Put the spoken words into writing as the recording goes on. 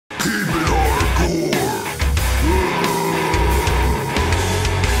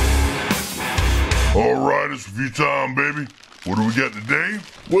this a few times, baby. What do we got today?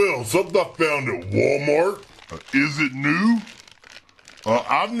 Well, something I found at Walmart. Is it new?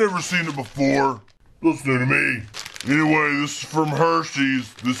 I've never seen it before. Looks new to me. Anyway, this is from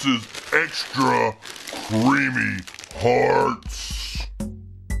Hershey's. This is extra creamy hearts.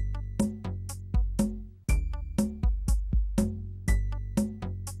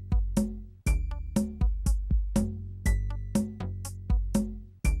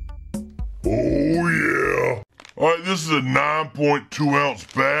 Oh yeah. Alright, this is a 9.2 ounce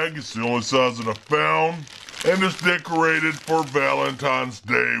bag. It's the only size that I found. And it's decorated for Valentine's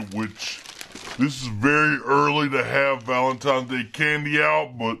Day, which this is very early to have Valentine's Day candy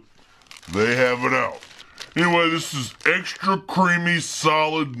out, but they have it out. Anyway, this is extra creamy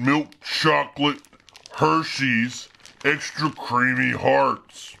solid milk chocolate Hershey's extra creamy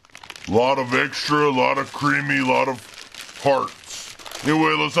hearts. A lot of extra, a lot of creamy, a lot of hearts.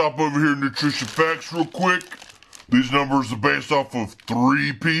 Anyway, let's hop over here to nutrition facts real quick. These numbers are based off of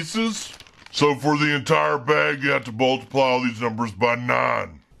 3 pieces. So for the entire bag, you have to multiply all these numbers by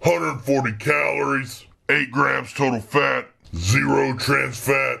 9. 140 calories, 8 grams total fat, 0 trans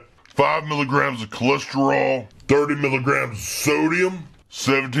fat, 5 milligrams of cholesterol, 30 milligrams of sodium,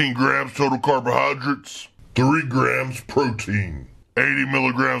 17 grams total carbohydrates, 3 grams protein, 80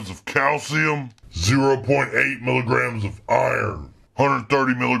 milligrams of calcium, 0.8 milligrams of iron,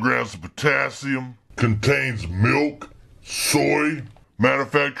 130 milligrams of potassium, contains milk, soy,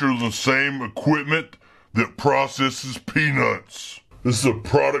 manufactured the same equipment that processes peanuts. This is a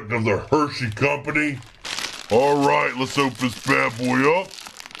product of the Hershey Company. Alright, let's open this bad boy up.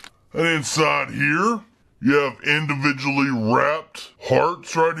 And inside here, you have individually wrapped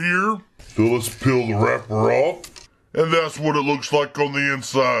hearts right here. So let's peel the wrapper off. And that's what it looks like on the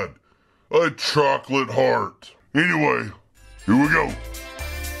inside. A chocolate heart. Anyway, here we go.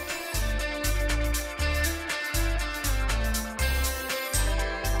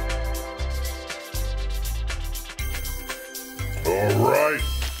 Alright,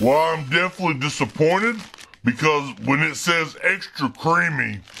 well, I'm definitely disappointed because when it says extra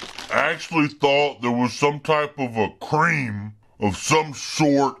creamy, I actually thought there was some type of a cream of some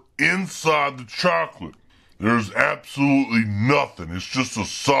sort inside the chocolate. There's absolutely nothing. It's just a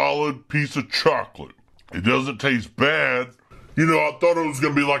solid piece of chocolate. It doesn't taste bad. You know, I thought it was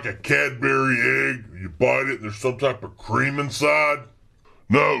going to be like a Cadbury egg. You bite it, there's some type of cream inside.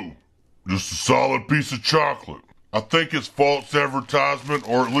 No, just a solid piece of chocolate. I think it's false advertisement,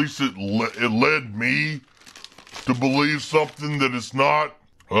 or at least it led me to believe something that it's not.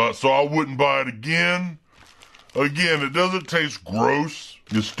 So I wouldn't buy it again. Again, it doesn't taste gross.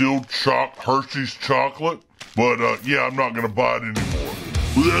 It's still Hershey's chocolate. But yeah, I'm not going to buy it anymore.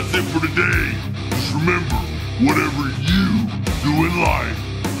 Well, that's it for today. Just remember, whatever you do in life,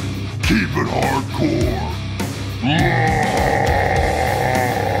 keep it hardcore.